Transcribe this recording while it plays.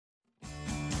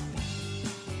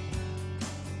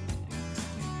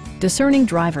discerning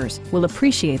drivers will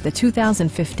appreciate the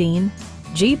 2015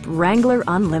 Jeep Wrangler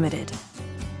Unlimited.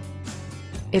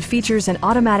 It features an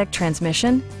automatic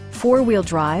transmission, four-wheel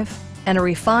drive, and a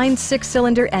refined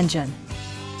six-cylinder engine.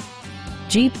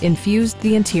 Jeep infused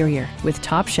the interior with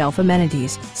top-shelf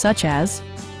amenities such as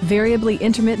variably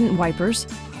intermittent wipers,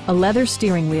 a leather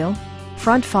steering wheel,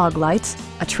 front fog lights,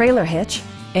 a trailer hitch,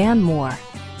 and more.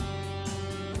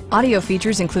 Audio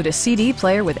features include a CD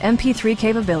player with MP3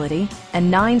 capability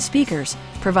and 9 speakers,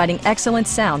 providing excellent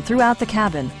sound throughout the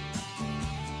cabin.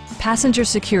 Passenger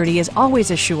security is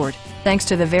always assured thanks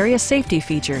to the various safety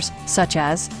features such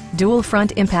as dual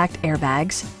front impact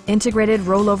airbags, integrated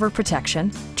rollover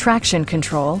protection, traction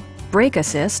control, brake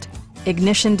assist,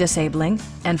 ignition disabling,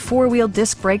 and four-wheel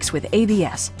disc brakes with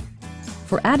ABS.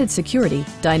 For added security,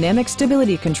 dynamic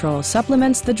stability control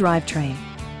supplements the drivetrain.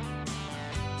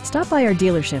 Stop by our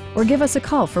dealership or give us a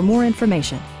call for more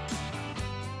information.